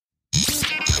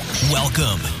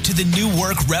Welcome to the New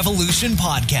Work Revolution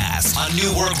podcast on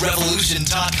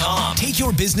newworkrevolution.com. Take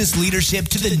your business leadership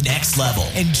to the next level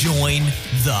and join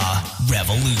the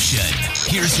revolution.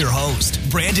 Here's your host,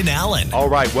 Brandon Allen. All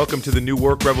right, welcome to the New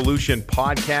Work Revolution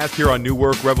podcast here on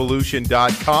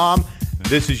newworkrevolution.com.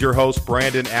 This is your host,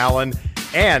 Brandon Allen.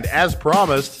 And as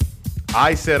promised,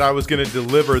 I said I was going to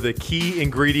deliver the key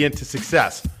ingredient to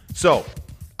success. So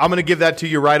I'm going to give that to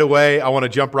you right away. I want to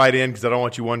jump right in because I don't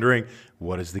want you wondering,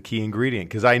 what is the key ingredient?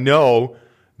 Because I know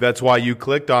that's why you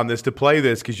clicked on this to play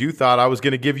this, because you thought I was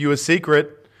going to give you a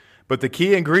secret. But the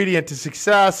key ingredient to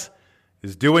success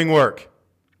is doing work.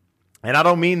 And I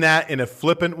don't mean that in a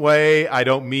flippant way. I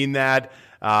don't mean that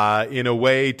in a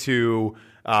way to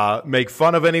make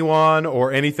fun of anyone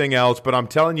or anything else. But I'm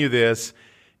telling you this,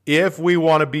 if we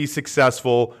want to be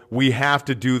successful, we have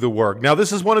to do the work. Now,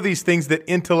 this is one of these things that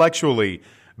intellectually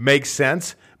makes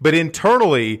sense, but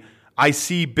internally, I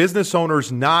see business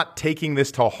owners not taking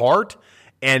this to heart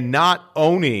and not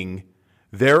owning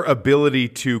their ability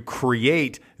to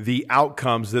create the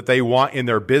outcomes that they want in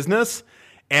their business.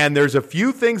 And there's a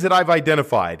few things that I've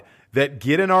identified that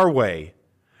get in our way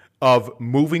of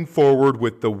moving forward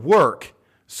with the work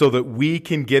so that we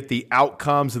can get the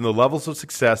outcomes and the levels of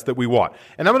success that we want.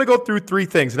 And I'm going to go through three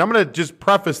things. And I'm going to just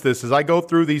preface this as I go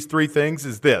through these three things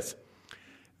is this.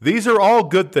 These are all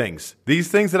good things. These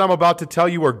things that I'm about to tell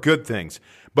you are good things.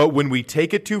 But when we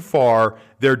take it too far,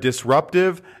 they're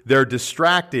disruptive, they're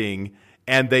distracting,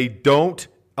 and they don't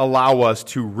allow us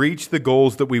to reach the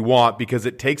goals that we want because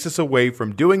it takes us away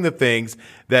from doing the things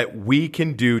that we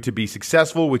can do to be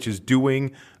successful, which is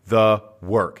doing the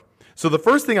work. So the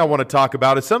first thing I want to talk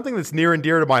about is something that's near and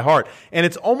dear to my heart. And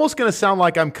it's almost going to sound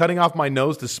like I'm cutting off my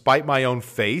nose to spite my own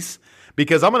face,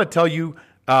 because I'm going to tell you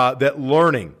that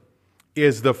learning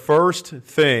is the first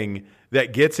thing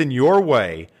that gets in your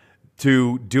way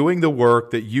to doing the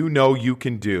work that you know you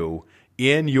can do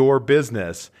in your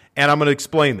business. And I'm going to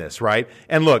explain this, right?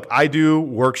 And look, I do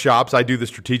workshops. I do the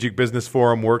Strategic Business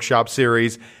Forum workshop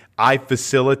series. I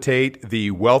facilitate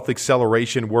the Wealth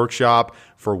Acceleration workshop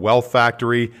for Wealth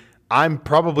Factory. I'm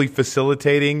probably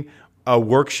facilitating a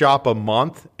workshop a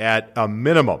month at a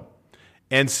minimum.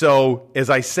 And so as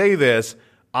I say this,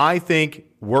 I think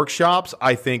workshops,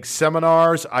 I think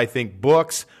seminars, I think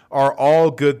books are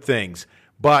all good things.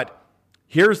 But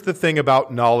here's the thing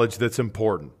about knowledge that's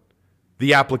important: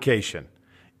 the application.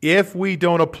 If we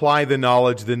don't apply the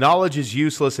knowledge is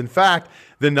useless. In fact,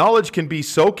 the knowledge can be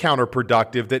so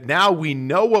counterproductive that now we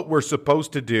know what we're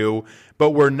supposed to do,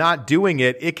 but we're not doing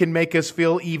it. It can make us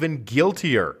feel even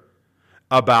guiltier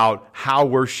about how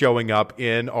we're showing up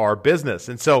in our business.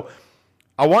 And so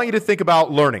I want you to think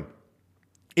about learning.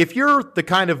 If you're the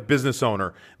kind of business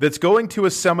owner that's going to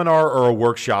a seminar or a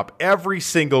workshop every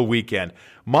single weekend,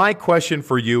 my question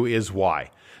for you is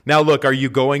why? Now, look, are you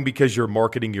going because you're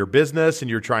marketing your business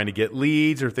and you're trying to get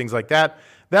leads or things like that?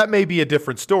 That may be a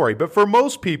different story. But for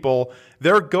most people,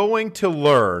 they're going to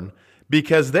learn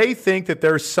because they think that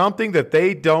there's something that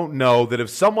they don't know, that if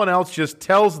someone else just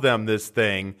tells them this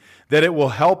thing, that it will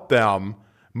help them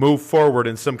move forward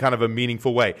in some kind of a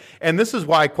meaningful way. And this is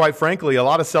why, quite frankly, a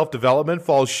lot of self-development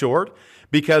falls short,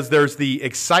 because there's the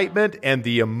excitement and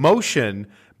the emotion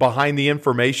behind the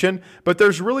information, but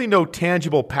there's really no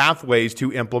tangible pathways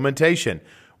to implementation.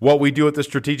 What we do at the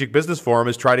Strategic Business Forum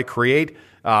is try to create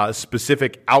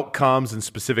specific outcomes and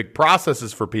specific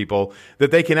processes for people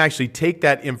that they can actually take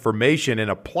that information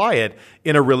and apply it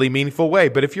in a really meaningful way.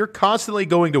 But if you're constantly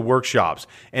going to workshops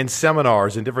and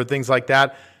seminars and different things like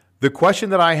that, the question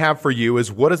that I have for you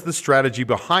is, what is the strategy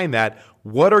behind that?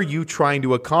 What are you trying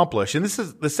to accomplish? And this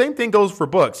is the same thing goes for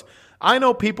books. I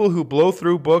know people who blow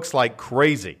through books like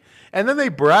crazy, and then they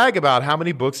brag about how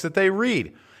many books that they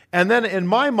read. And then in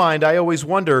my mind, I always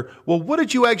wonder, well, what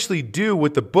did you actually do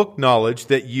with the book knowledge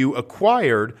that you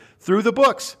acquired through the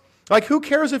books? Like, who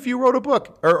cares if you wrote a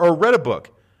book or read a book?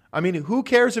 I mean, who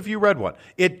cares if you read one?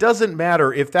 It doesn't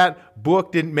matter if that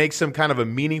book didn't make some kind of a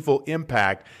meaningful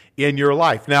impact in your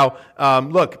life. Now,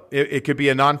 look, it could be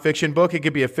a nonfiction book. It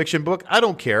could be a fiction book. I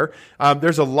don't care.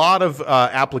 There's a lot of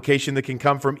application that can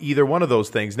come from either one of those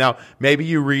things. Now, maybe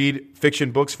you read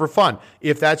fiction books for fun.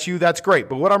 If that's you, that's great.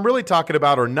 But what I'm really talking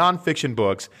about are nonfiction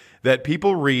books that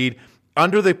people read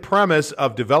under the premise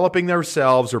of developing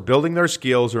themselves or building their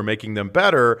skills or making them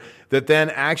better, that then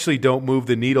actually don't move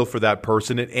the needle for that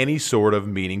person in any sort of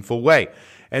meaningful way.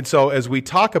 And so as we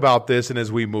talk about this and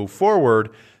as we move forward,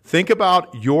 think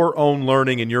about your own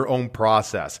learning and your own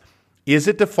process. Is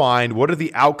it defined? What are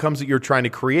the outcomes that you're trying to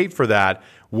create for that?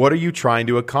 What are you trying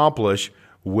to accomplish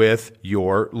with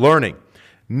your learning?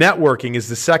 Networking is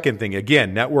the second thing.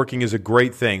 Again, networking is a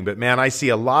great thing, but man, I see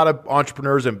a lot of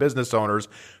entrepreneurs and business owners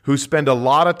who spend a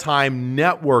lot of time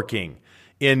networking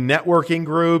in networking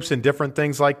groups and different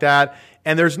things like that.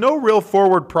 And there's no real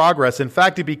forward progress. In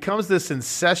fact, it becomes this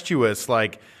incestuous,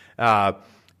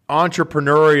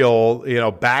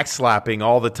 entrepreneurial, backslapping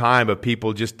all the time of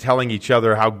people just telling each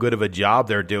other how good of a job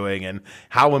they're doing and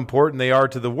how important they are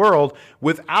to the world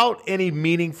without any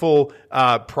meaningful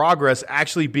progress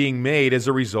actually being made as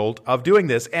a result of doing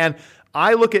this. And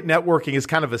I look at networking as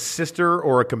kind of a sister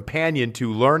or a companion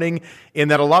to learning, in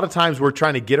that a lot of times we're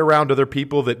trying to get around other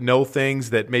people that know things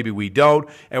that maybe we don't,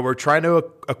 and we're trying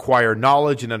to acquire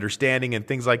knowledge and understanding and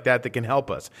things like that can help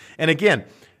us. And again,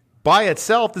 by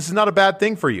itself, this is not a bad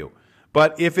thing for you.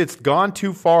 But if it's gone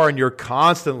too far and you're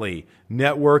constantly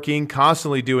networking,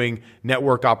 constantly doing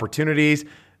network opportunities,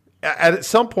 at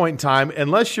some point in time,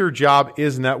 unless your job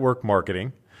is network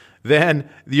marketing, then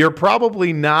you're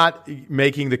probably not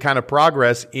making the kind of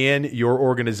progress in your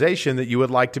organization that you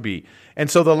would like to be. And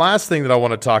so the last thing that I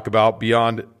want to talk about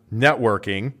beyond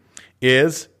networking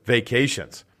is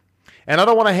vacations. And I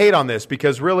don't want to hate on this,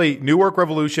 because really New Work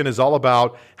Revolution is all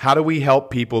about how do we help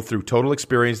people through total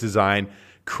experience design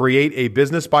create a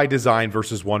business by design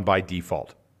versus one by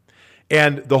default.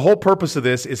 And the whole purpose of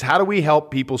this is how do we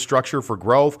help people structure for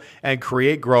growth and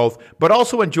create growth, but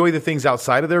also enjoy the things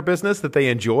outside of their business that they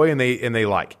enjoy and they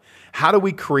like. How do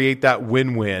we create that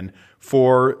win-win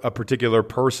for a particular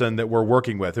person that we're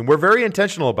working with? And we're very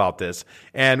intentional about this,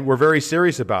 and we're very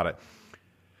serious about it.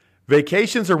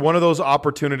 Vacations are one of those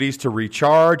opportunities to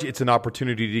recharge. It's an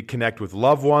opportunity to connect with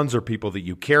loved ones or people that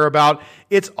you care about.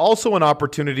 It's also an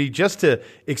opportunity just to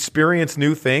experience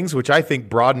new things, which I think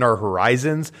broaden our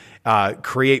horizons,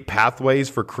 create pathways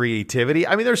for creativity.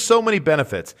 I mean, there's so many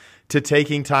benefits to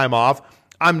taking time off.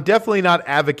 I'm definitely not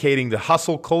advocating the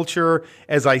hustle culture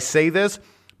as I say this,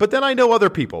 but then I know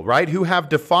other people, right, who have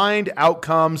defined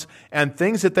outcomes and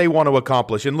things that they want to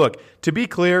accomplish. And look, to be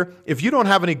clear, if you don't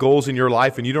have any goals in your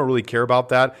life and you don't really care about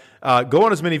that, go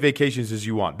on as many vacations as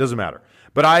you want. Doesn't matter.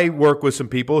 But I work with some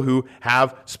people who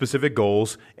have specific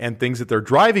goals and things that they're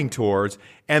driving towards,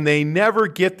 and they never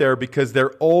get there because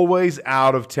they're always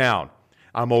out of town.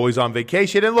 I'm always on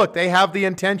vacation. And look, they have the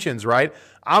intentions, right?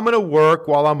 I'm going to work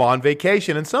while I'm on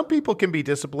vacation. And some people can be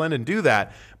disciplined and do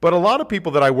that. But a lot of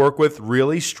people that I work with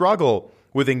really struggle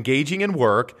with engaging in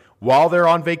work while they're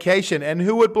on vacation. And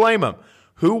who would blame them?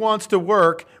 Who wants to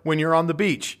work when you're on the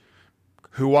beach?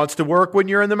 Who wants to work when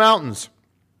you're in the mountains?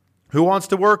 Who wants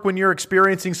to work when you're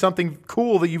experiencing something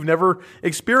cool that you've never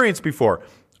experienced before?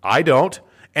 I don't.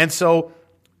 And so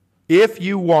if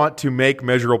you want to make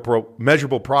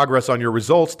measurable progress on your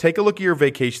results, take a look at your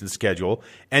vacation schedule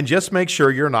and just make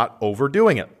sure you're not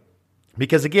overdoing it.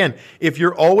 Because again, if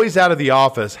you're always out of the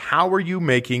office, how are you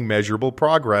making measurable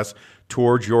progress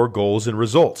towards your goals and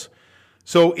results?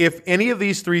 So if any of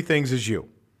these three things is you,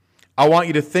 I want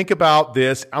you to think about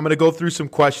this. I'm going to go through some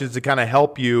questions to kind of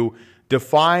help you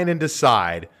define and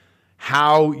decide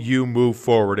how you move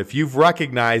forward. If you've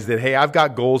recognized that, hey, I've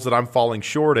got goals that I'm falling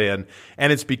short in,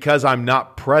 and it's because I'm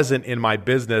not present in my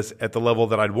business at the level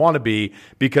that I'd want to be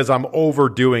because I'm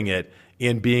overdoing it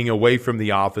in being away from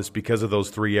the office because of those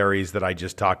three areas that I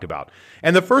just talked about.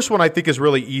 And the first one I think is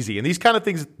really easy. And these kind of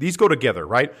things, these go together,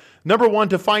 right? Number one,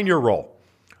 define your role.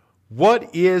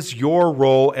 What is your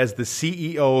role as the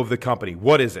CEO of the company?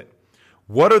 What is it?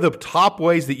 What are the top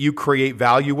ways that you create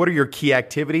value? What are your key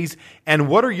activities? And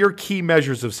what are your key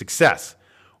measures of success?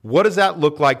 What does that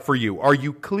look like for you? Are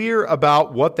you clear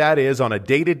about what that is on a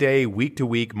day-to-day,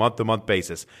 week-to-week, month-to-month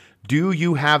basis? Do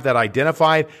you have that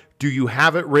identified? Do you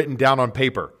have it written down on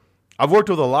paper? I've worked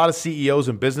with a lot of CEOs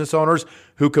and business owners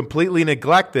who completely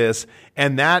neglect this,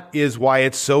 and that is why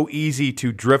it's so easy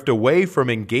to drift away from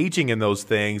engaging in those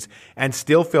things and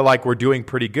still feel like we're doing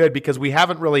pretty good because we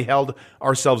haven't really held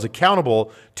ourselves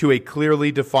accountable to a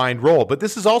clearly defined role. But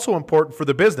this is also important for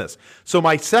the business. So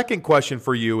my second question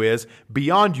for you is,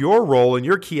 beyond your role and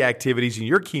your key activities and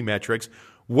your key metrics,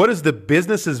 what is the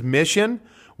business's mission?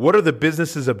 What are the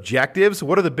business's objectives?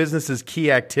 What are the business's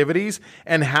key activities?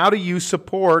 And how do you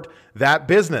support that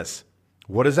business?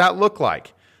 What does that look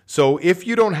like? So if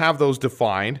you don't have those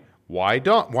defined, why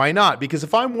not? Because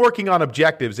if I'm working on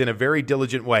objectives in a very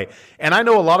diligent way, and I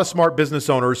know a lot of smart business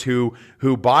owners who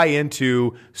buy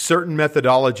into certain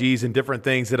methodologies and different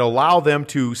things that allow them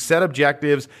to set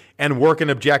objectives and work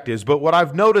in objectives. But what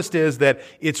I've noticed is that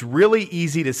it's really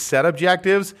easy to set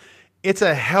objectives. It's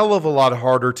a hell of a lot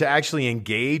harder to actually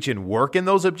engage and work in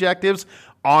those objectives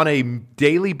on a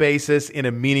daily basis in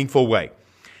a meaningful way.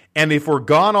 And if we're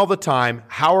gone all the time,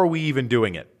 how are we even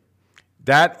doing it?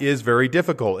 That is very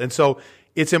difficult. And so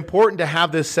it's important to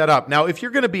have this set up. Now, if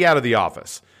you're going to be out of the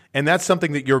office, and that's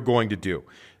something that you're going to do,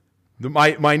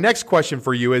 my next question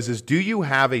for you is do you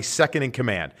have a second in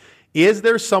command? Is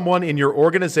there someone in your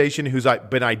organization who's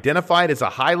been identified as a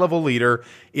high-level leader,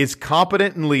 is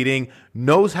competent in leading,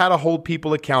 knows how to hold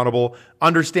people accountable,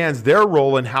 understands their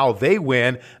role and how they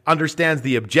win, understands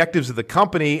the objectives of the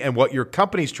company and what your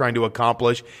company's trying to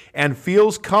accomplish, and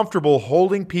feels comfortable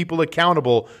holding people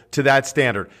accountable to that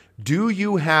standard? Do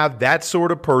you have that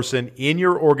sort of person in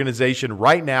your organization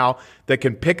right now that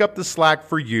can pick up the slack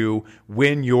for you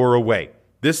when you're away?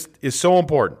 This is so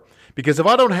important. Because if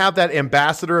I don't have that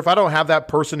ambassador, if I don't have that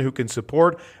person who can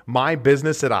support my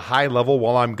business at a high level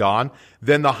while I'm gone,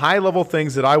 then the high level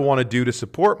things that I want to do to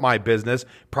support my business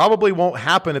probably won't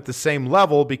happen at the same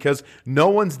level because no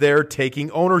one's there taking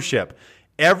ownership.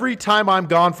 Every time I'm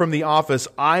gone from the office,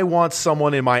 I want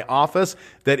someone in my office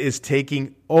that is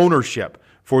taking ownership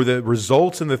for the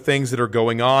results and the things that are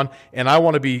going on, and I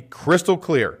want to be crystal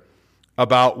clear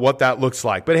about what that looks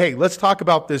like. But hey, let's talk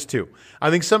about this too.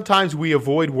 I think sometimes we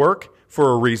avoid work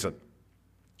for a reason.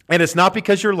 And it's not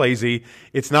because you're lazy.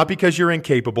 It's not because you're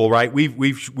incapable, right?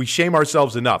 We shame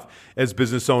ourselves enough as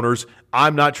business owners.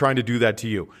 I'm not trying to do that to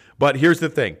you. But here's the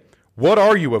thing. What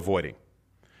are you avoiding?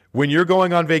 When you're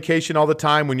going on vacation all the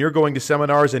time, when you're going to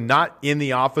seminars and not in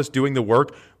the office doing the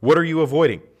work, what are you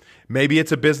avoiding? Maybe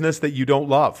it's a business that you don't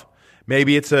love.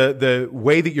 Maybe it's the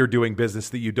way that you're doing business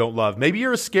that you don't love. Maybe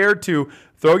you're scared to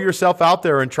throw yourself out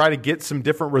there and try to get some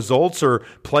different results or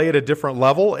play at a different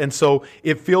level. And so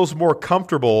it feels more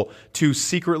comfortable to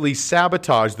secretly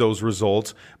sabotage those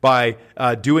results by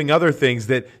doing other things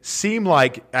that seem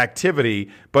like activity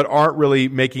but aren't really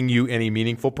making you any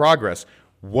meaningful progress.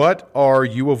 What are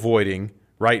you avoiding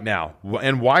right now?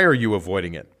 And why are you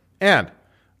avoiding it? And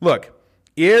look,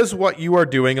 is what you are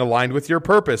doing aligned with your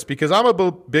purpose? Because I'm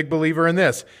a big believer in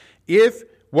this. If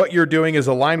what you're doing is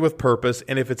aligned with purpose,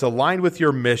 and if it's aligned with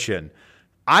your mission,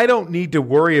 I don't need to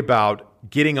worry about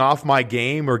getting off my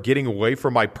game or getting away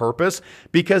from my purpose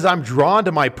because I'm drawn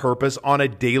to my purpose on a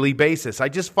daily basis. I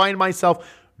just find myself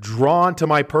drawn to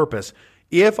my purpose.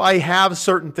 If I have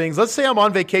certain things, let's say I'm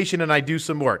on vacation and I do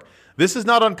some work. This is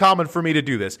not uncommon for me to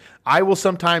do this. I will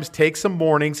sometimes take some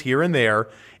mornings here and there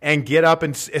and get up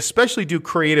and especially do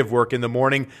creative work in the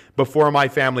morning before my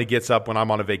family gets up when I'm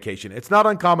on a vacation. It's not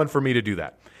uncommon for me to do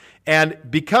that. And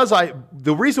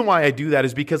the reason why I do that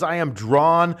is because I am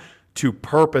drawn to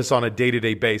purpose on a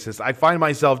day-to-day basis. I find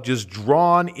myself just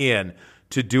drawn in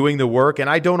to doing the work, and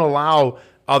I don't allow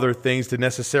other things to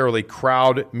necessarily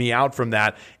crowd me out from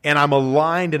that. And I'm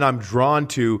aligned and I'm drawn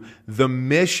to the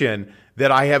mission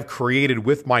that I have created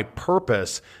with my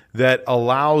purpose that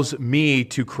allows me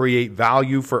to create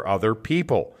value for other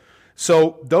people.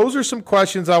 So those are some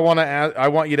questions I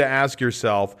want you to ask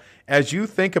yourself as you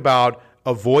think about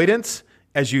avoidance,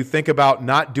 as you think about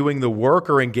not doing the work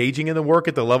or engaging in the work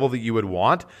at the level that you would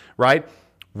want, right?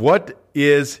 What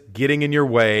is getting in your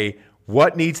way?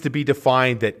 What needs to be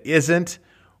defined that isn't?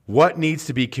 What needs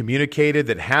to be communicated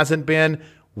that hasn't been?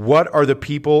 What are the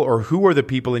people or who are the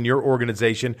people in your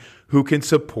organization who can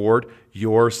support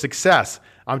your success?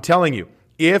 I'm telling you,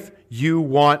 if you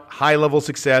want high-level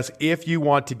success, if you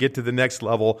want to get to the next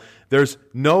level, there's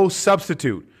no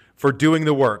substitute for doing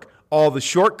the work. All the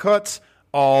shortcuts,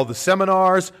 all the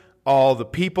seminars, all the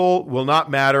people will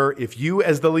not matter if you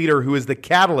as the leader who is the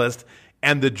catalyst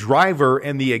and the driver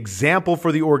and the example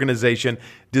for the organization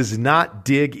does not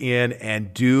dig in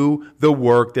and do the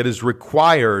work that is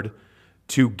required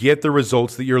to get the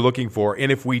results that you're looking for.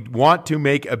 And if we want to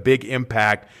make a big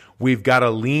impact, we've got to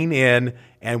lean in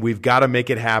and we've got to make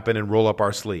it happen and roll up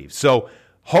our sleeves. So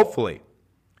hopefully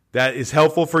that is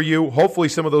helpful for you. Hopefully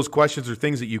some of those questions are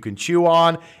things that you can chew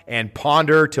on and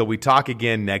ponder till we talk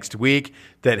again next week,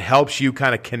 that helps you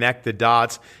kind of connect the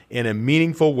dots in a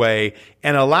meaningful way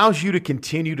and allows you to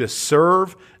continue to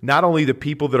serve not only the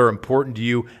people that are important to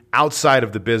you outside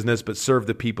of the business, but serve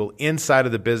the people inside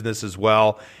of the business as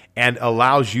well, and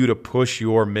allows you to push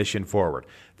your mission forward.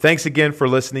 Thanks again for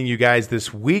listening, you guys,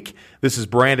 this week. This is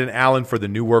Brandon Allen for the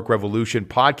New Work Revolution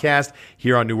podcast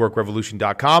here on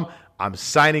newworkrevolution.com. I'm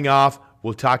signing off.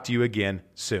 We'll talk to you again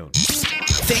soon.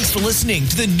 Thanks for listening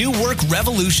to the New Work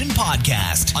Revolution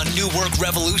podcast on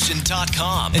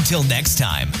newworkrevolution.com. Until next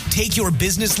time, take your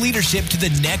business leadership to the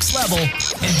next level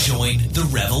and join the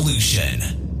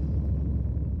revolution.